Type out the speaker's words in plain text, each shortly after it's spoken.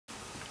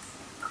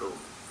Cool.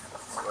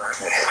 All right.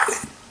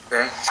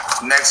 Okay.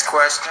 Next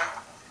question.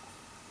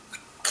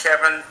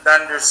 Kevin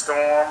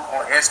Thunderstorm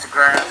on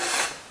Instagram.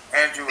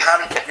 Andrew, how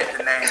did you get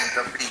the name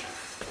Tabiti?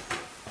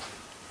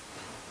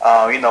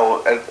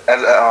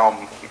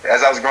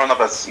 As I was growing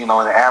up, as in the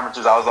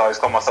amateurs, I was always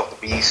calling myself the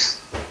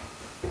Beast.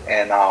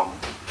 And I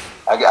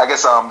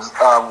guess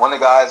one of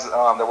the guys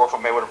that work for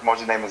Mayweather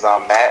Promotions, name is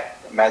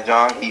Matt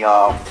Young.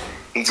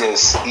 He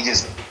just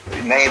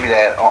named me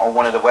that on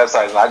one of the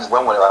websites, and I just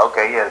went with it. Like,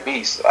 okay, yeah, the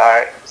Beast. All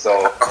right,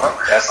 so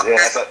that's So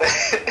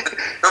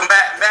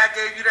Matt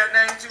gave you that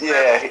name too?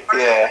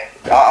 yeah.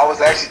 I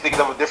was actually thinking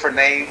of a different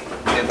name,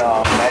 and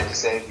Matt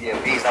just said, yeah,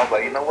 Beast. And I was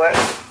like, you know what?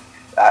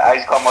 I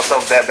used to call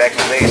myself that back in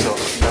the day, so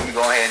let me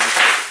go ahead and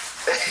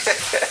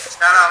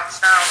shout out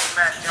to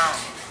Matt Young.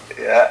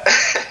 Yeah.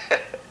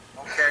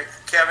 Okay,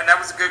 Kevin, that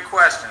was a good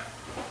question.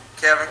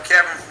 Kevin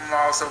from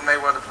also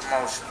Mayweather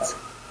Promotions.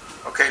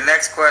 Okay,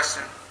 next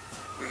question.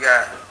 We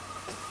got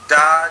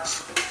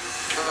Dodge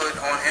Hood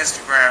on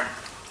Instagram.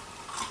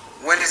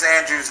 When is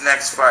Andrew's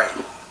next fight?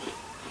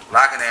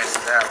 Well, I can answer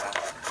that one.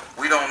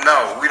 We don't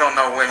know. We don't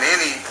know when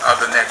any of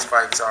the next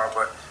fights are,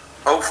 but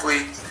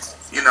hopefully,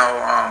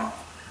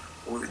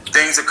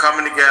 things are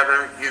coming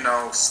together,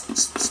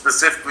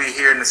 specifically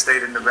here in the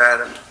state of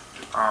Nevada.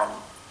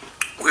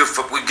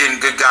 We're getting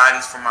good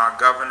guidance from our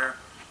governor.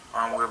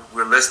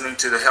 We're listening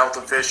to the health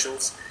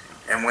officials.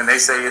 And when they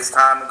say it's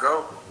time to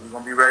go, we're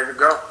going to be ready to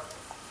go.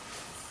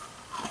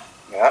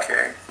 Yeah.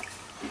 Okay.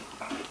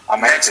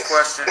 Next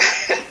question.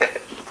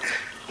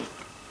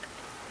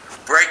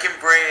 Breaking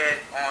Bread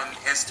on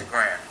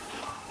Instagram.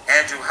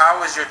 Andrew, how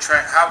was your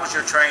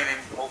training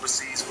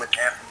overseas with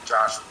Anthony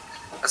Joshua?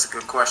 That's a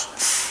good question.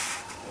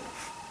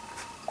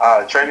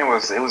 Training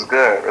was good. It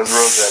was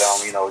real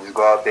good. Just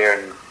go out there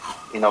and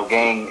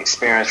gain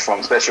experience from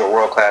especially a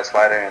world class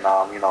fighter, and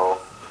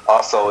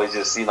also it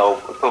just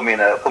put me in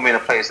a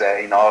place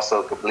that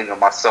also could believe in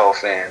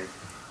myself and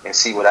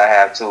see what I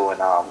have too, and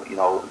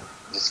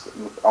just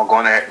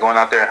going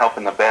out there and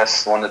helping one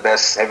of the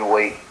best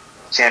heavyweight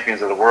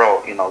champions of the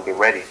world, get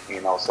ready,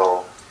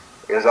 so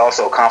it was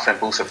also a confident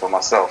booster for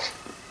myself.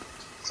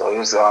 So it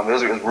was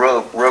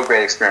real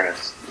great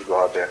experience to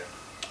go out there.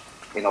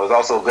 It was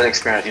also a good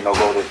experience,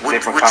 go to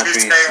different countries.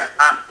 Would you say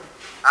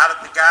out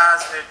of the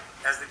guys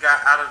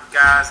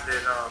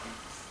that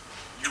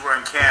you were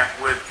in camp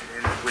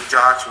with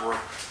Joshua,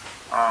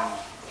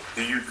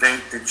 do you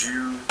think that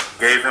you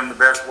gave him the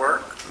best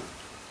work?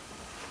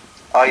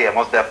 Oh yeah,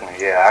 most definitely.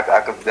 Yeah,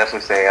 I could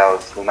definitely say I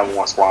was the number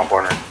one sparring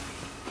partner.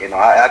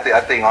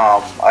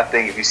 I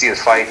think if you see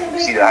his fight, you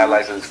see the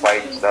highlights of his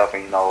fight and stuff,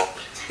 and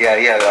he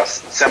had a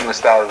similar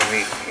style to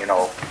me.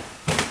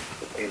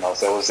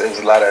 So it was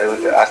a lot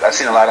of. I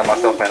seen a lot of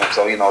myself in him.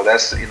 So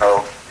that's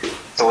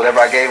So whatever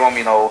I gave him,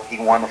 he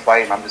won the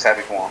fight, and I'm just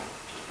happy for him.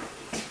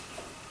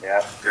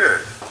 Yeah.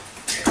 Good.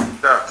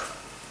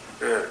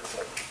 Good.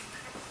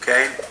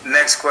 Okay.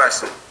 Next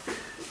question.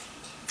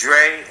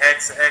 Dre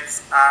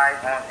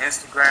XXI on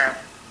Instagram.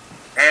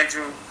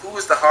 Andrew, who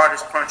is the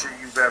hardest puncher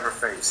you've ever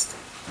faced?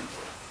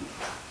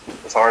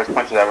 The hardest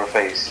puncher I've ever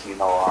faced, you can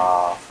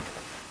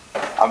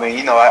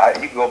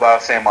go by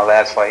saying my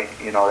last fight.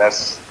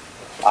 That's,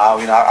 I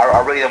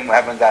really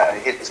haven't got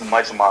hit too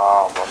much in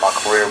my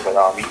career, but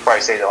you can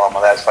probably say that on my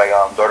last fight,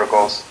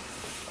 Dorticos.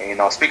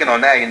 And speaking on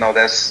that,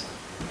 that's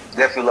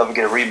definitely love to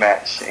get a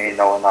rematch, and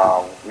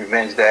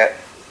revenge that.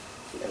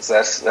 And so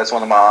that's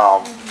one of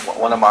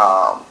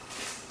my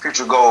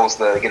future goals,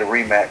 to get a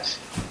rematch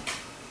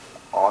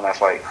on that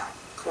fight.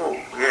 Cool.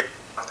 Yeah.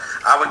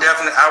 I would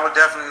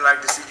definitely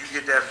like to see you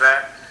get that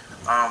back.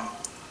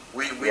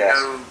 We yes.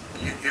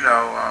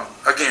 know,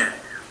 again,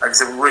 like I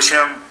said, we wish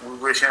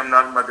him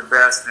nothing but the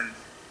best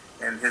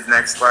in his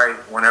next fight,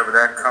 whenever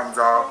that comes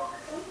off.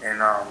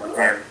 And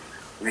again,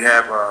 we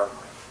have a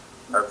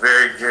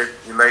very good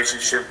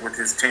relationship with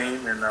his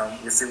team, and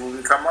we'll see what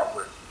we come up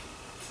with.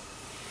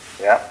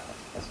 Yeah,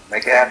 let's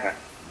make it happen.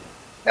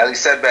 Ellie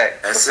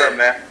Setback. What's up,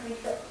 man?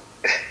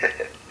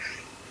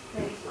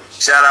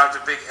 Shout out to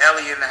Big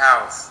Ellie in the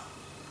house.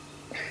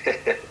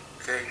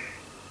 Okay.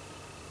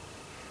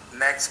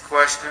 Next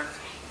question.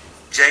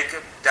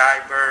 Jacob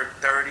Dyberg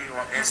 30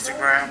 on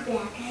Instagram.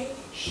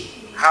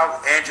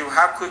 Andrew,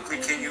 how quickly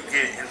can you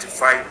get into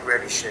fight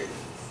ready shape?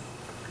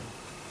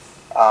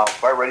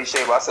 Fight ready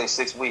shape, I say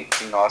 6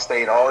 weeks.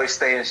 I always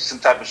stay in some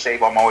type of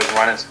shape. I'm always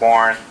running,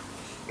 sparring.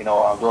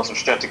 I'm doing some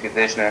strength and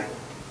conditioning.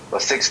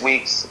 But 6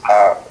 weeks,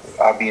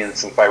 I'll be in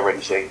some fight ready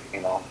shape.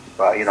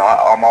 But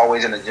I'm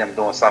always in the gym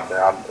doing something.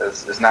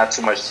 It's not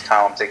too much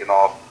time I'm taking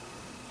off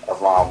of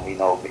being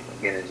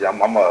in the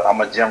gym. I'm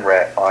a gym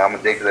rat. I'm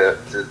addicted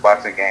to this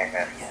boxing game,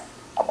 and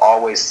I'm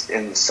always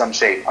in some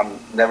shape. I'm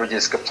never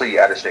just completely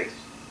out of shape.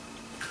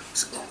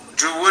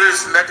 Drew,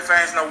 let the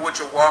fans know what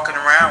your walking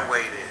around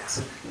weight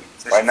is.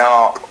 Right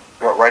now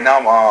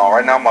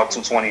I'm about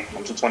 220.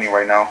 I'm 220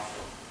 right now.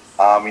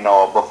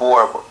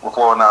 Before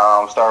when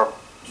I started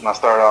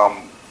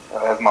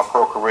as my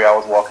pro career, I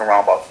was walking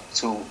around about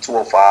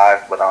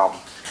 205. But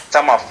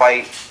time I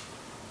fight,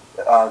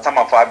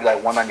 I'd be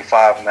like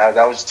 195, and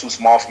that was too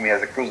small for me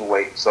as a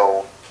cruiserweight.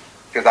 So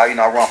because I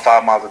run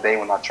 5 miles a day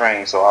when I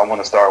train, so I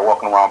want to start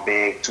walking around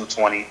big,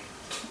 220.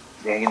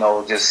 Then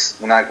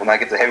just when I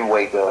get to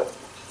heavyweight,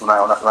 when I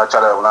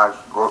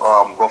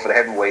go for the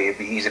heavyweight, it'd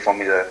be easy for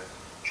me to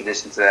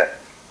transition to that.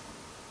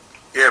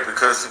 Yeah,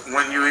 because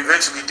when you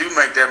eventually do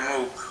make that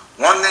move,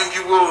 one thing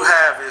you will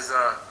have is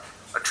a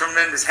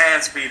tremendous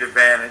hand speed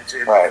advantage,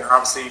 and, right. and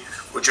obviously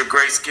with your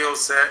great skill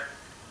set,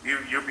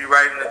 you'll be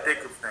right in the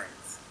thick of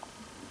things.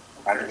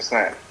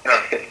 100%.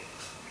 Yeah.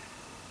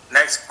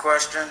 Next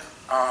question.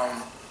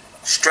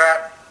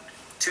 Strap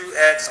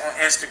 2X on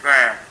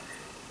Instagram.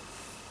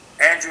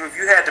 Andrew, if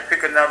you had to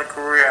pick another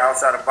career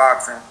outside of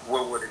boxing,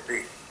 what would it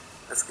be?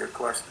 That's a good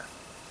question.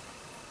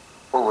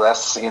 Oh,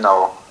 that's some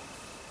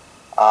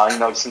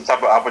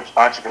type of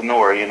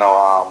entrepreneur. I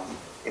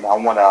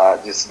want to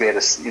just be able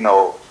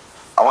to,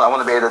 I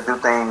want to be able to do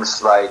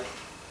things like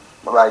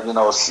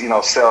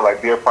sell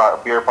like beer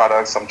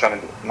products. I'm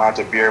trying to launch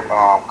a beer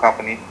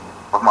company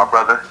with my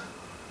brother.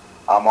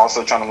 I'm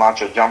also trying to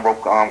launch a jump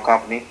rope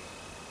company.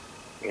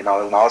 And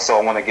also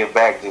I want to give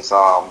back, just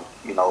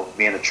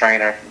being a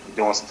trainer,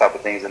 doing some type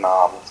of things in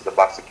to the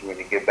boxing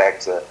community, give back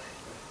to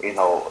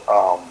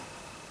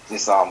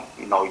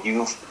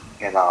youth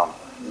and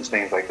just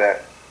things like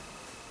that.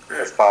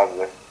 That's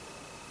positive.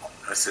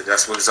 That's it.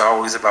 That's what it's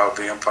always about,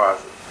 being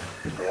positive.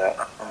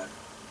 Yeah.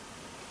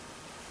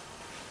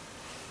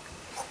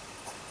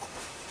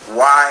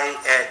 Why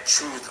at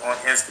Truth on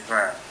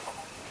Instagram?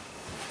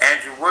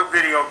 Andrew, what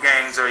video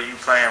games are you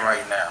playing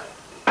right now?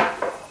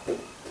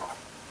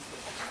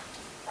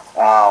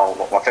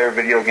 My favorite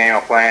video game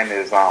I'm playing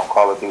is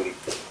Call of Duty.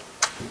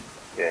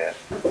 Yeah,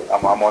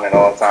 I'm on it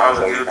all the time.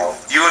 Call of Duty.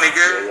 You any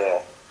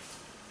good?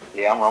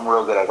 Yeah. I'm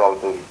real good at Call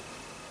of Duty.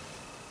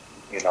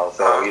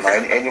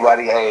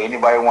 Anybody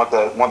want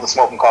the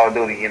smoke in Call of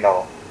Duty?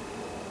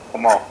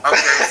 Come on. Okay,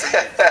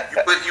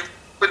 so you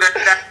put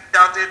that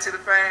out there to the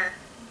fans.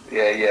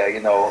 Yeah.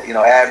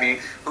 Abby.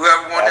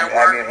 Whoever want that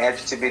Abby work. and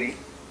Andrew Tabiti.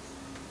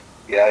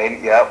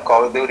 Yeah.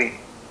 Call of Duty.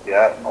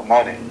 Yeah, I'm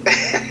on it.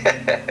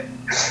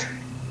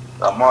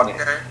 I'm on it.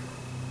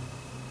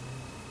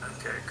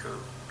 Okay, cool.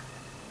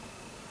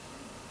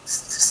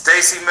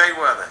 Stacy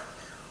Mayweather,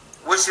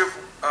 what's your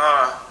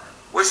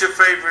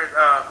favorite?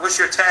 What's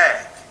your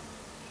tag?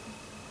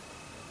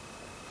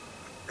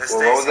 That's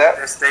What was that?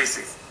 That's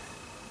Stacy.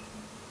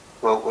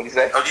 Well, what did you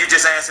say? Oh, you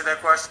just answered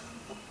that question.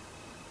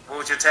 What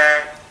was your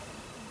tag?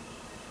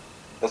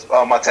 That's,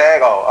 my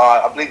tag.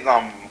 I believe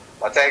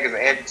my tag is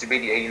Andrew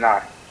Tabiti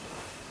 89.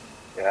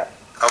 Yeah.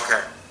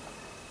 Okay.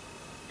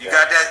 You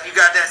got that. You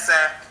got that,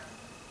 Sack.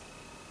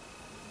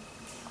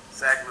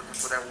 Zach looking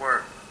for that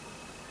work.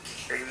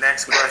 Okay,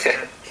 next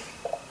question.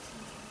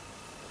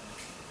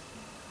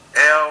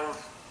 L.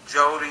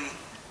 Jody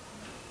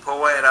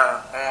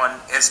Poeta on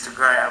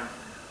Instagram.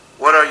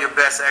 What are your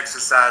best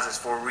exercises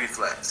for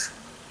reflex?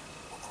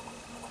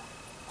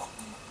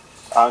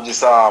 I'm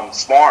just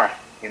sparring.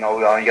 You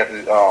got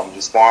to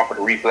just sparring for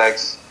the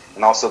reflex,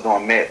 and also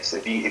doing mitts.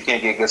 If you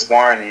can't get good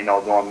sparring,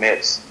 doing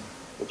mitts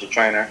with your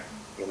trainer.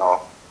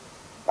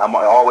 I'm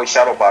always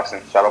shadow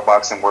boxing,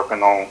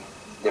 working on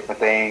different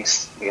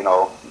things,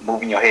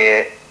 moving your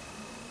head.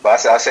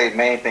 But I say the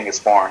main thing is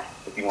sparring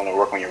if you want to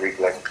work on your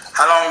reflex.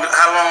 How long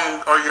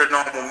are your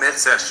normal mid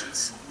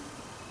sessions?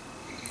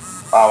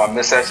 My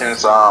mid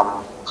sessions,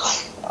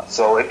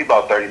 so it'd be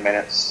about 30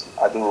 minutes.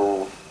 I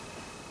do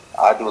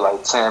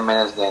like 10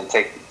 minutes, then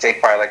take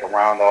probably like a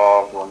round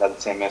off, do another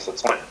 10 minutes, so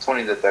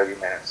 20 to 30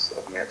 minutes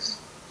of mitts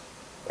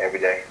every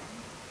day.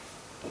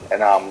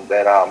 And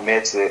that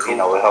mitts, cool.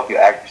 Will help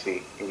your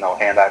accuracy,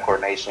 hand-eye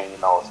coordination,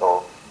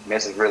 so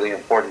mitts is really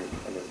important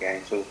in this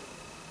game too.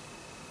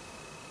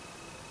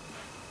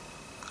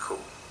 Cool.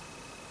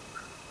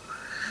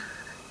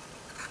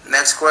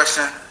 Next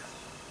question.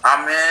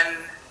 I'm in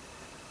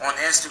on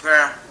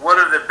Instagram. What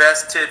are the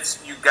best tips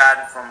you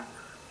gotten from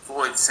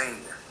Floyd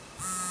Sr.?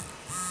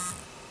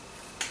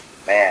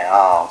 Man,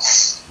 a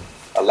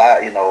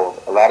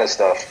lot of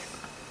stuff.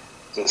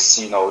 Just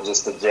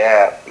the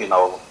jab, you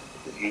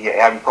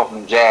have me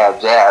pumping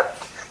jab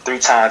 3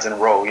 times in a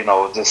row,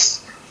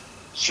 just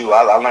shoot.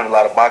 I learned a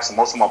lot of boxing.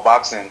 Most of my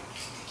boxing,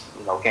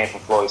 came from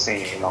Floyd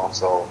Sr.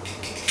 So,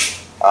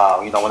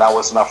 when I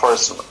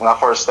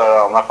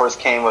first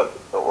came with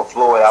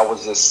Floyd, I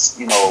was just,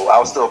 I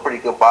was still a pretty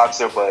good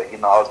boxer, but I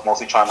was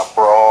mostly trying to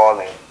brawl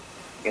and,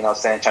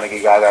 trying to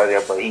get guys out of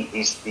there. But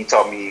he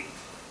taught me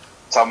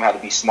how to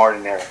be smart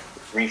in there,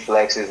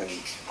 reflexes and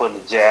putting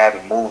the jab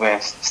and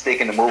moving,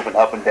 sticking to moving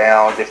up and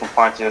down, different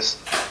punches,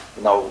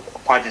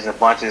 punches and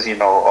bunches,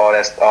 all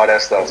that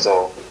stuff.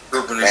 So,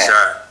 man,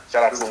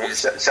 shout out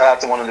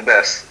to one of the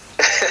best.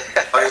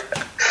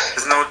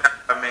 There's no doubt.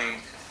 I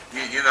mean,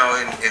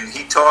 and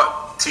he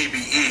taught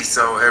TBE,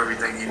 so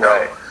everything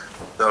Right.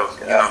 So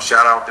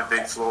shout out to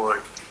Big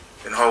Floyd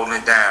and holding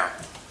it down.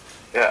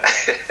 Yeah.